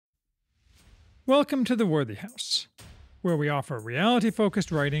Welcome to the Worthy House, where we offer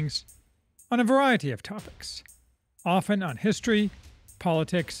reality-focused writings on a variety of topics, often on history,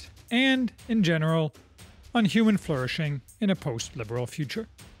 politics, and, in general, on human flourishing in a post-liberal future.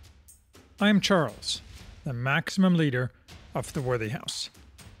 I am Charles, the maximum leader of the Worthy House.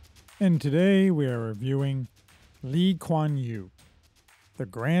 And today we are reviewing Lee Kuan Yew, the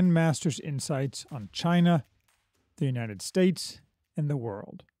Grand Master's Insights on China, the United States, and the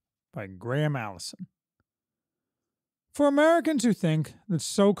World, by Allison. For Americans who think that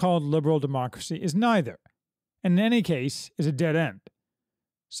so-called liberal democracy is neither, and in any case is a dead end,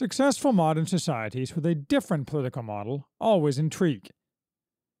 successful modern societies with a different political model always intrigue.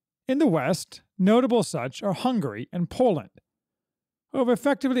 In the West, notable such are Hungary and Poland, who have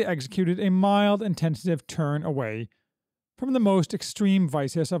effectively executed a mild and tentative turn away from the most extreme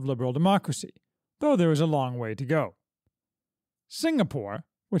vices of liberal democracy, though there is a long way to go. Singapore,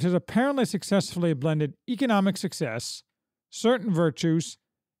 which has apparently successfully blended economic success, certain virtues,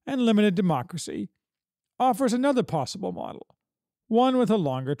 and limited democracy, offers another possible model, one with a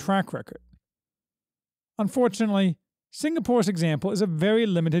longer track record. Unfortunately, Singapore's example is of very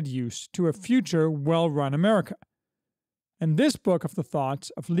limited use to a future well-run America, and this book of the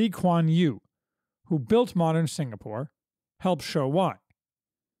thoughts of Lee Kuan Yew, who built modern Singapore, helps show why.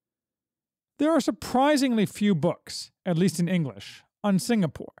 There are surprisingly few books, at least in English, on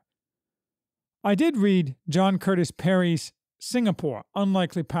Singapore. I did read John Curtis Perry's Singapore,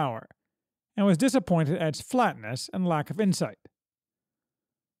 Unlikely Power, and was disappointed at its flatness and lack of insight.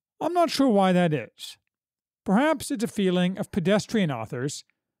 I'm not sure why that is. Perhaps it's a feeling of pedestrian authors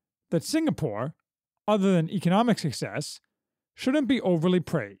that Singapore, other than economic success, shouldn't be overly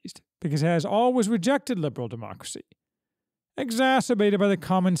praised because it has always rejected liberal democracy, exacerbated by the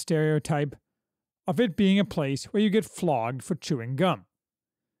common stereotype of it being a place where you get flogged for chewing gum.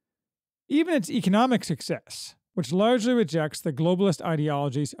 Even its economic success, which largely rejects the globalist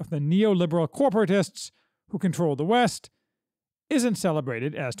ideologies of the neoliberal corporatists who control the West, isn't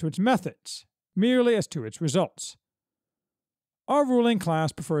celebrated as to its methods, merely as to its results. Our ruling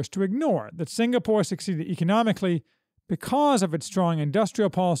class prefers to ignore that Singapore succeeded economically because of its strong industrial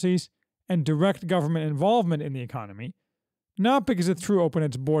policies and direct government involvement in the economy, not because it threw open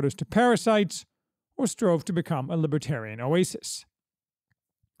its borders to parasites or strove to become a libertarian oasis.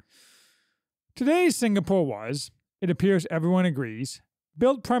 Today's Singapore was, it appears everyone agrees,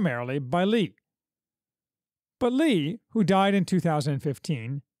 built primarily by Lee. But Lee, who died in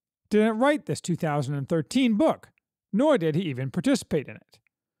 2015, didn't write this 2013 book, nor did he even participate in it.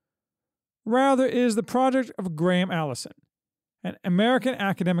 Rather, it is the project of Allison, an American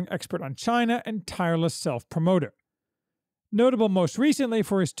academic expert on China and tireless self-promoter, notable most recently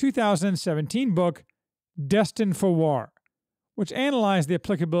for his 2017 book, Destined for War, which analyzed the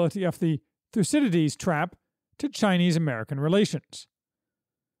applicability of the Thucydides trap to Chinese-American relations.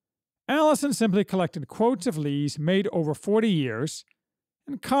 Allison simply collected quotes of Lee's made over 40 years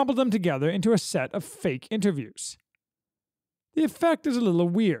and cobbled them together into a set of fake interviews. The effect is a little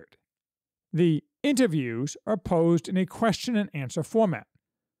weird. The interviews are posed in a question-and-answer format,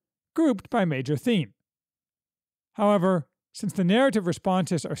 grouped by major theme. However, since the narrative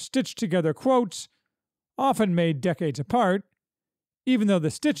responses are stitched-together quotes, often made decades apart, even though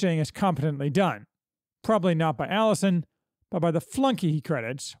the stitching is competently done, probably not by Allison, but by the flunky he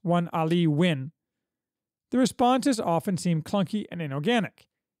credits, one Ali Wynn, the responses often seem clunky and inorganic,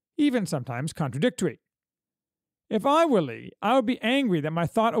 even sometimes contradictory. If I were Lee, I would be angry that my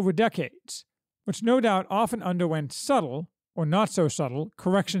thought over decades, which no doubt often underwent subtle, or not so subtle,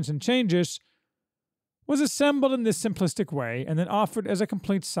 corrections and changes, was assembled in this simplistic way and then offered as a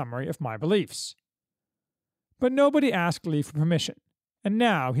complete summary of my beliefs. But nobody asked Lee for permission, and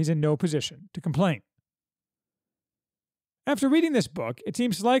now he's in no position to complain. After reading this book, it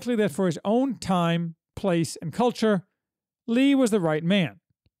seems likely that for his own time, place, and culture, Lee was the right man.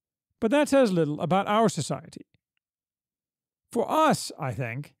 But that says little about our society. For us, I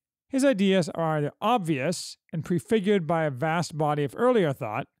think, his ideas are either obvious and prefigured by a vast body of earlier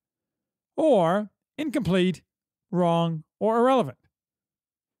thought, or incomplete, wrong, or irrelevant.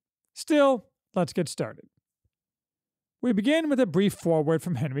 Still, let's get started. We begin with a brief foreword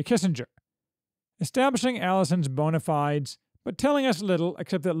from Henry Kissinger, establishing Allison's bona fides, but telling us little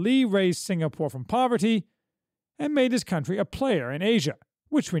except that Lee raised Singapore from poverty and made his country a player in Asia,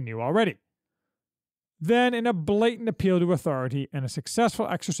 which we knew already. Then, in a blatant appeal to authority and a successful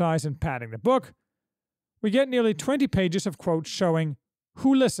exercise in padding the book, we get nearly 20 pages of quotes showing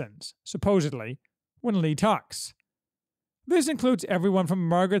who listens, supposedly, when Lee talks. This includes everyone from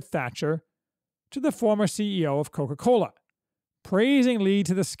Margaret Thatcher to the former CEO of Coca-Cola, praising Lee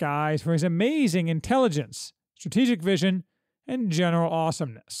to the skies for his amazing intelligence, strategic vision, and general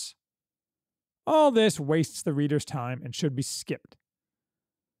awesomeness. All this wastes the reader's time and should be skipped.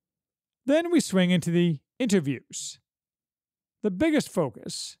 Then we swing into the interviews. The biggest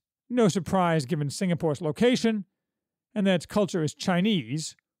focus, no surprise given Singapore's location, and that its culture is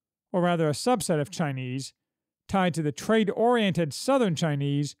Chinese, or rather a subset of Chinese, tied to the trade-oriented southern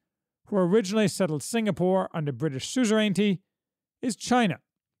Chinese who originally settled Singapore under British suzerainty, is China.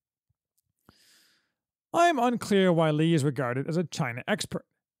 I am unclear why Lee is regarded as a China expert.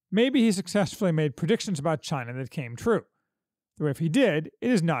 Maybe he successfully made predictions about China that came true, though if he did,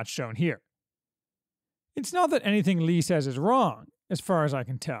 it is not shown here. It's not that anything Lee says is wrong, as far as I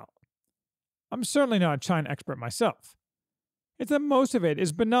can tell. I'm certainly not a China expert myself. It's that most of it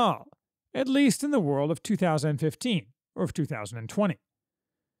is banal, at least in the world of 2015 or of 2020.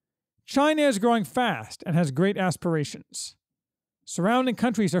 China is growing fast and has great aspirations. Surrounding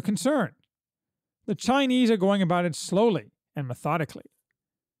countries are concerned. The Chinese are going about it slowly and methodically.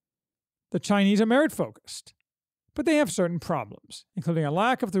 The Chinese are merit-focused, but they have certain problems, including a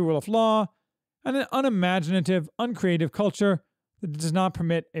lack of the rule of law and an unimaginative, uncreative culture that does not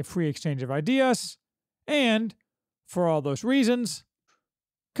permit a free exchange of ideas, and, for all those reasons,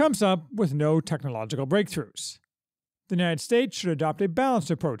 comes up with no technological breakthroughs. The United States should adopt a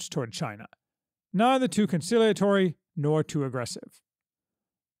balanced approach toward China, neither too conciliatory nor too aggressive.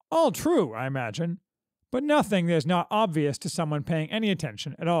 All true, I imagine, but nothing that is not obvious to someone paying any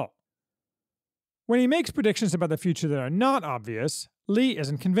attention at all. When he makes predictions about the future that are not obvious, Lee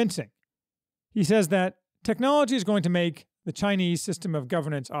isn't convincing. He says that technology is going to make the Chinese system of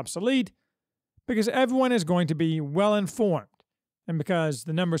governance obsolete because everyone is going to be well-informed, and because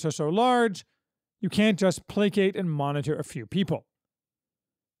the numbers are so large, you can't just placate and monitor a few people.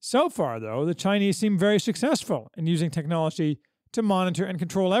 So far, though, the Chinese seem very successful in using technology to monitor and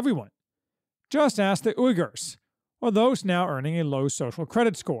control everyone. Just ask the Uyghurs, or those now earning a low social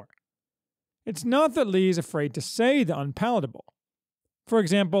credit score. It's not that Lee is afraid to say the unpalatable. For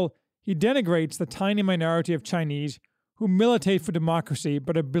example, he denigrates the tiny minority of Chinese who militate for democracy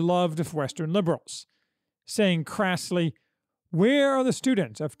but are beloved of Western liberals, saying crassly, "Where are the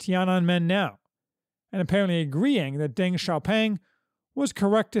students of Tiananmen now?" and apparently agreeing that Deng Xiaoping was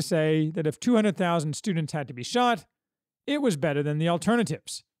correct to say that if 200,000 students had to be shot, it was better than the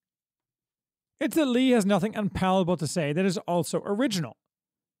alternatives. It's that Lee has nothing unpalatable to say that is also original,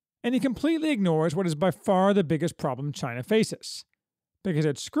 and he completely ignores what is by far the biggest problem China faces. Because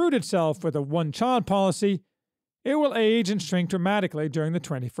it screwed itself with a one-child policy, it will age and shrink dramatically during the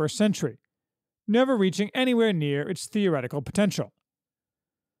 21st century, never reaching anywhere near its theoretical potential.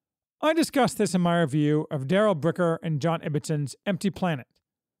 I discussed this in my review of Daryl Bricker and John Ibbotson's Empty Planet.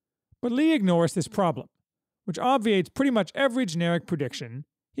 But Lee ignores this problem, which obviates pretty much every generic prediction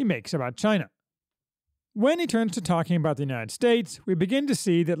he makes about China. When he turns to talking about the United States, we begin to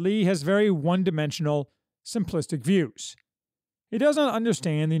see that Lee has very one-dimensional, simplistic views. He does not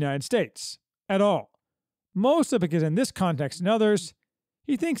understand the United States at all, mostly because in this context and others,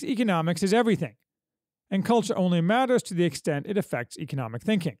 he thinks economics is everything, and culture only matters to the extent it affects economic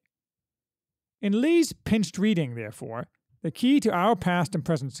thinking. In Lee's pinched reading, therefore, the key to our past and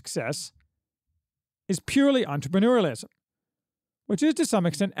present success is purely entrepreneurialism, which is to some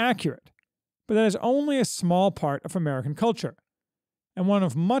extent accurate, but that is only a small part of American culture, and one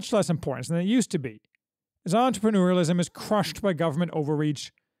of much less importance than it used to be, as entrepreneurialism is crushed by government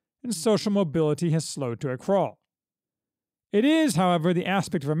overreach and social mobility has slowed to a crawl. It is, however, the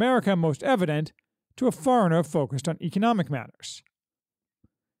aspect of America most evident to a foreigner focused on economic matters.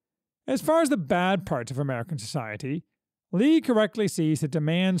 As far as the bad parts of American society, Lee correctly sees that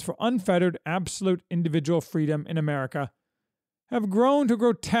demands for unfettered, absolute individual freedom in America have grown to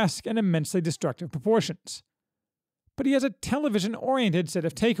grotesque and immensely destructive proportions. But he has a television-oriented set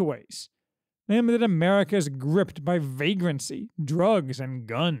of takeaways, namely that America is gripped by vagrancy, drugs, and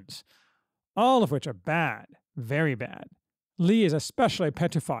guns, all of which are bad, very bad. Lee is especially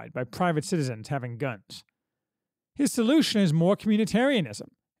petrified by private citizens having guns. His solution is more communitarianism,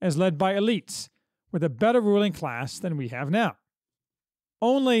 as led by elites, with a better ruling class than we have now.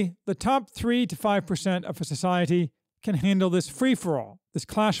 Only the top 3 to 5% of a society can handle this free-for-all, this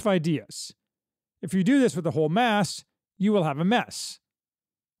clash of ideas. If you do this with the whole mass, you will have a mess.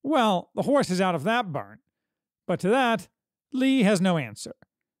 Well, the horse is out of that barn. But to that, Lee has no answer.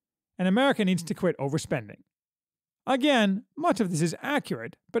 And America needs to quit overspending. Again, much of this is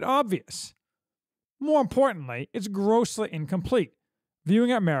accurate, but obvious. More importantly, it's grossly incomplete,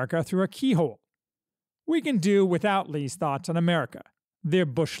 viewing America through a keyhole. We can do without Lee's thoughts on America, their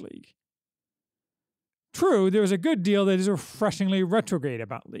Bush League. True, there is a good deal that is refreshingly retrograde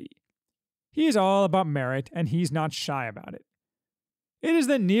about Lee. He is all about merit, and he's not shy about it. It is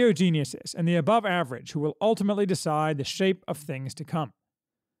the near geniuses and the above average who will ultimately decide the shape of things to come.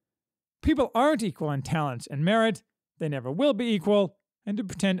 People aren't equal in talents and merit, they never will be equal, and to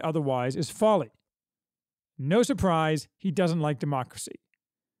pretend otherwise is folly. No surprise, he doesn't like democracy.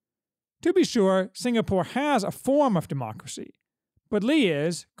 To be sure, Singapore has a form of democracy, but Lee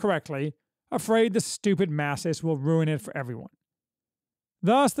is, correctly, afraid the stupid masses will ruin it for everyone.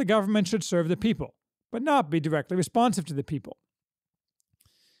 Thus, the government should serve the people, but not be directly responsive to the people.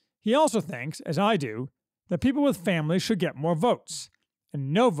 He also thinks, as I do, that people with families should get more votes,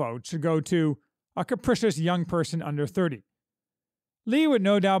 and no vote should go to a capricious young person under 30. Lee would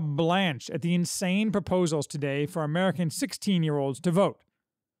no doubt blanch at the insane proposals today for American 16-year-olds to vote.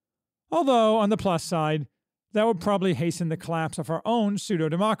 Although, on the plus side, that would probably hasten the collapse of our own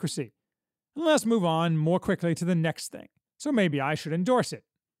pseudo-democracy, and let us move on more quickly to the next thing, so maybe I should endorse it.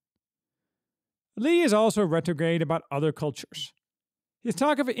 Lee is also retrograde about other cultures. His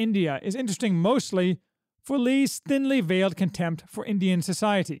talk of India is interesting mostly for Lee's thinly veiled contempt for Indian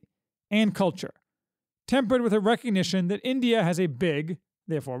society and culture, tempered with a recognition that India has a big,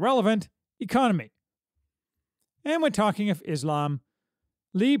 therefore relevant, economy. And when talking of Islam,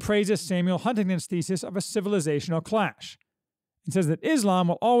 Lee praises Samuel Huntington's thesis of a civilizational clash, and says that Islam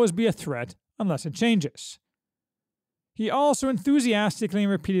will always be a threat unless it changes. He also enthusiastically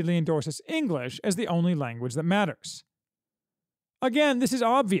and repeatedly endorses English as the only language that matters. Again, this is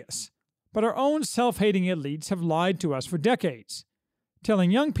obvious, but our own self-hating elites have lied to us for decades,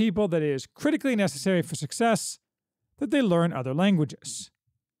 telling young people that it is critically necessary for success that they learn other languages.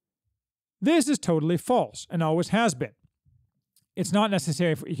 This is totally false and always has been. It's not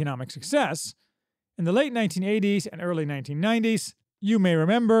necessary for economic success. In the late 1980s and early 1990s, you may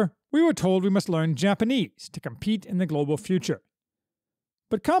remember, we were told we must learn Japanese to compete in the global future.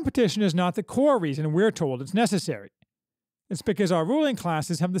 But competition is not the core reason we're told it's necessary. It's because our ruling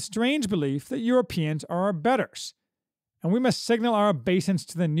classes have the strange belief that Europeans are our betters, and we must signal our obeisance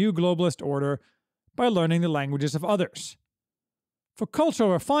to the new globalist order by learning the languages of others. For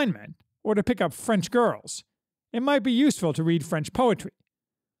cultural refinement, or to pick up French girls, it might be useful to read French poetry.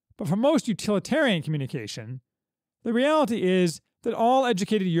 But for most utilitarian communication, the reality is that all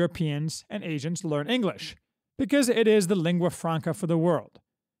educated Europeans and Asians learn English, because it is the lingua franca for the world,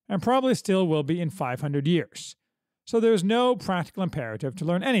 and probably still will be in 500 years. So there is no practical imperative to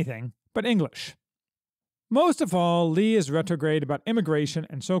learn anything but English. Most of all, Lee is retrograde about immigration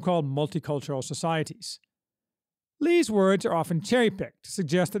and so-called multicultural societies. Lee's words are often cherry-picked to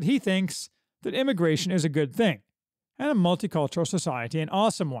suggest that he thinks that immigration is a good thing, and a multicultural society an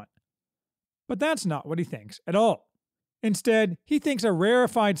awesome one. But that's not what he thinks at all. Instead, he thinks a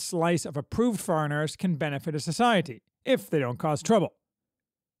rarefied slice of approved foreigners can benefit a society, if they don't cause trouble.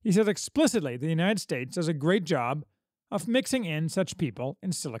 He says explicitly the United States does a great job of mixing in such people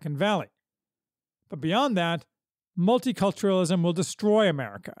in Silicon Valley. But beyond that, multiculturalism will destroy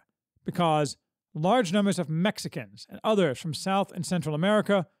America, because large numbers of Mexicans and others from South and Central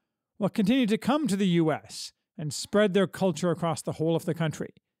America will continue to come to the U.S. and spread their culture across the whole of the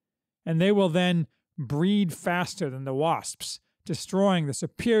country, and they will then breed faster than the wasps, destroying the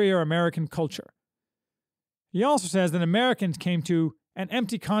superior American culture. He also says that Americans came to an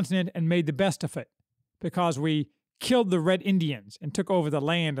empty continent and made the best of it, because we killed the Red Indians and took over the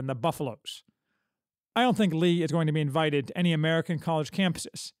land and the buffaloes. I don't think Lee is going to be invited to any American college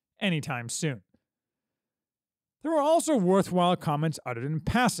campuses anytime soon. There are also worthwhile comments uttered in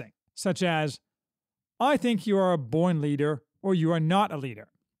passing, such as, "I think you are a born leader or you are not a leader."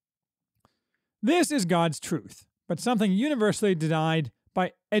 This is God's truth, but something universally denied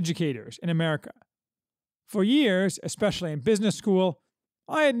by educators in America. For years, especially in business school,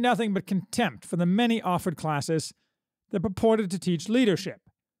 I had nothing but contempt for the many offered classes that purported to teach leadership,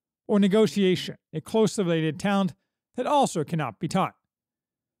 or negotiation, a closely related talent that also cannot be taught.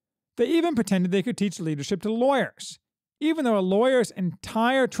 They even pretended they could teach leadership to lawyers, even though a lawyer's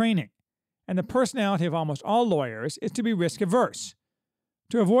entire training and the personality of almost all lawyers is to be risk-averse,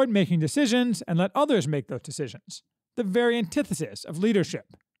 to avoid making decisions and let others make those decisions, the very antithesis of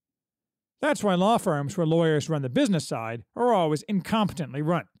leadership. That's why law firms where lawyers run the business side are always incompetently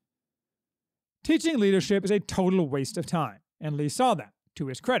run. Teaching leadership is a total waste of time, and Lee saw that, to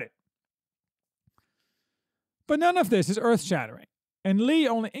his credit. But none of this is earth-shattering, and Lee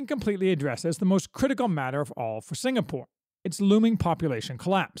only incompletely addresses the most critical matter of all for Singapore, its looming population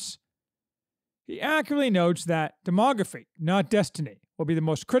collapse. He accurately notes that demography, not destiny, will be the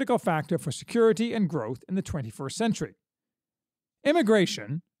most critical factor for security and growth in the 21st century.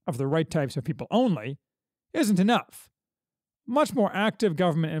 Immigration, of the right types of people only, isn't enough. Much more active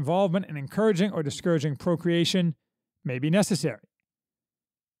government involvement in encouraging or discouraging procreation may be necessary.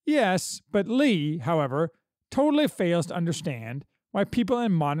 Yes, but Lee, however, totally fails to understand why people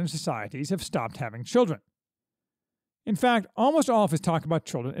in modern societies have stopped having children. In fact, almost all of his talk about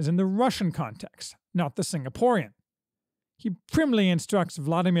children is in the Russian context, not the Singaporean. He primly instructs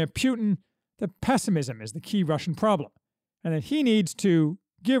Vladimir Putin that pessimism is the key Russian problem, and that he needs to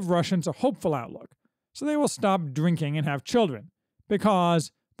give Russians a hopeful outlook so they will stop drinking and have children,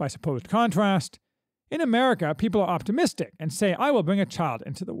 because, by supposed contrast, in America people are optimistic and say, I will bring a child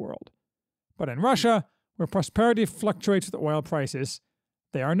into the world. But in Russia, where prosperity fluctuates with oil prices,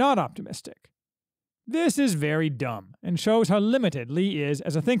 they are not optimistic. This is very dumb and shows how limited Lee is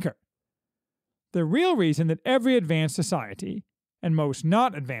as a thinker. The real reason that every advanced society, and most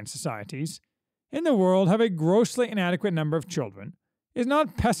not advanced societies, in the world have a grossly inadequate number of children is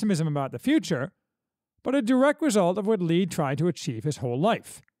not pessimism about the future, but a direct result of what Lee tried to achieve his whole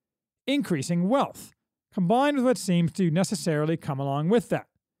life: increasing wealth, combined with what seems to necessarily come along with that: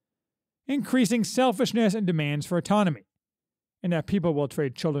 increasing selfishness and demands for autonomy, and that people will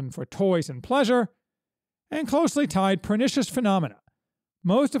trade children for toys and pleasure, and closely tied pernicious phenomena,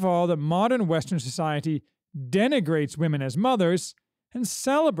 most of all that modern Western society denigrates women as mothers and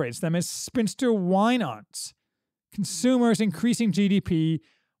celebrates them as spinster wine-aunts, consumers increasing GDP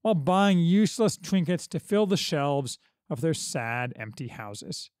while buying useless trinkets to fill the shelves of their sad, empty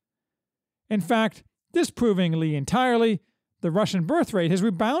houses. In fact, disproving Lee entirely, the Russian birth rate has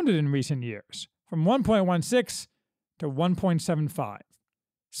rebounded in recent years, from 1.16 to 1.75.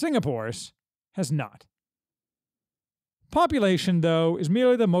 Singapore's has not. Population, though, is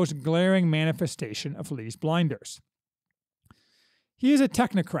merely the most glaring manifestation of Lee's blinders. He is a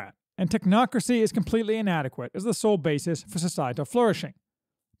technocrat, and technocracy is completely inadequate as the sole basis for societal flourishing.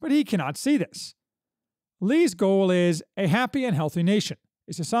 But he cannot see this. Lee's goal is a happy and healthy nation,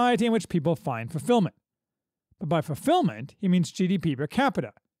 a society in which people find fulfillment. But by fulfillment, he means GDP per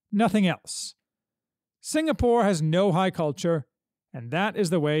capita, nothing else. Singapore has no high culture, and that is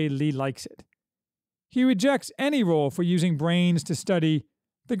the way Lee likes it. He rejects any role for using brains to study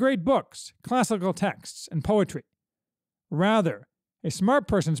the great books, classical texts, and poetry. Rather, a smart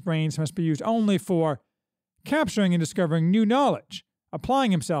person's brains must be used only for capturing and discovering new knowledge,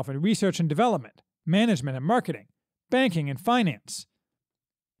 applying himself in research and development, management and marketing, banking and finance,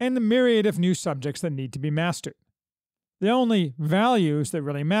 and the myriad of new subjects that need to be mastered. The only values that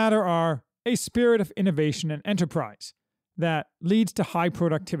really matter are a spirit of innovation and enterprise that leads to high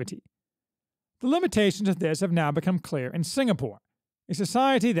productivity. The limitations of this have now become clear in Singapore, a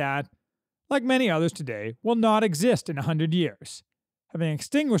society that, like many others today, will not exist in 100 years, having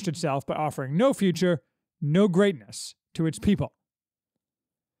extinguished itself by offering no future, no greatness to its people.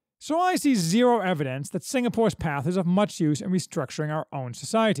 So I see zero evidence that Singapore's path is of much use in restructuring our own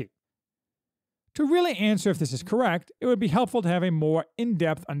society. To really answer if this is correct, it would be helpful to have a more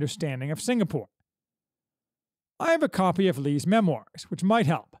in-depth understanding of Singapore. I have a copy of Lee's memoirs, which might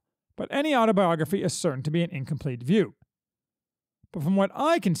help, but any autobiography is certain to be an incomplete view. But from what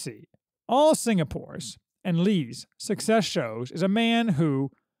I can see, all Singapore's, and Lee's, success shows is a man who,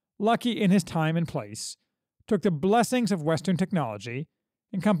 lucky in his time and place, took the blessings of Western technology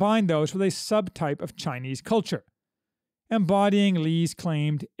and combined those with a subtype of Chinese culture, embodying Lee's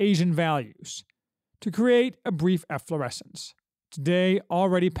claimed Asian values, to create a brief efflorescence, today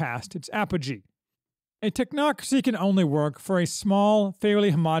already past its apogee. A technocracy can only work for a small,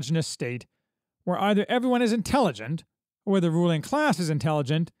 fairly homogeneous state where either everyone is intelligent, or where the ruling class is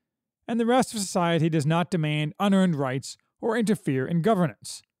intelligent, and the rest of society does not demand unearned rights or interfere in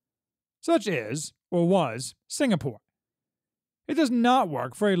governance. Such is, or was, Singapore. It does not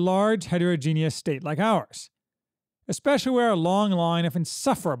work for a large, heterogeneous state like ours, especially where a long line of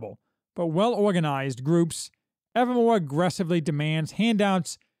insufferable but well-organized groups ever more aggressively demands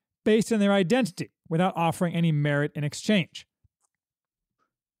handouts based on their identity without offering any merit in exchange.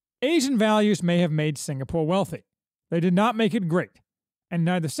 Asian values may have made Singapore wealthy. They did not make it great, and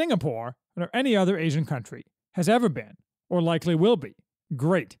neither Singapore nor any other Asian country has ever been, or likely will be,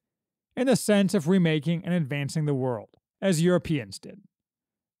 great in the sense of remaking and advancing the world, as Europeans did.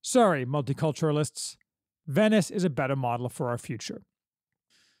 Sorry, multiculturalists. Venice is a better model for our future.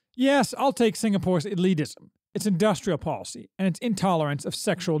 Yes, I'll take Singapore's elitism, its industrial policy, and its intolerance of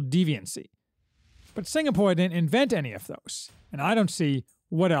sexual deviancy. But Singapore didn't invent any of those, and I don't see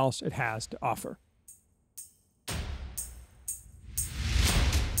what else it has to offer.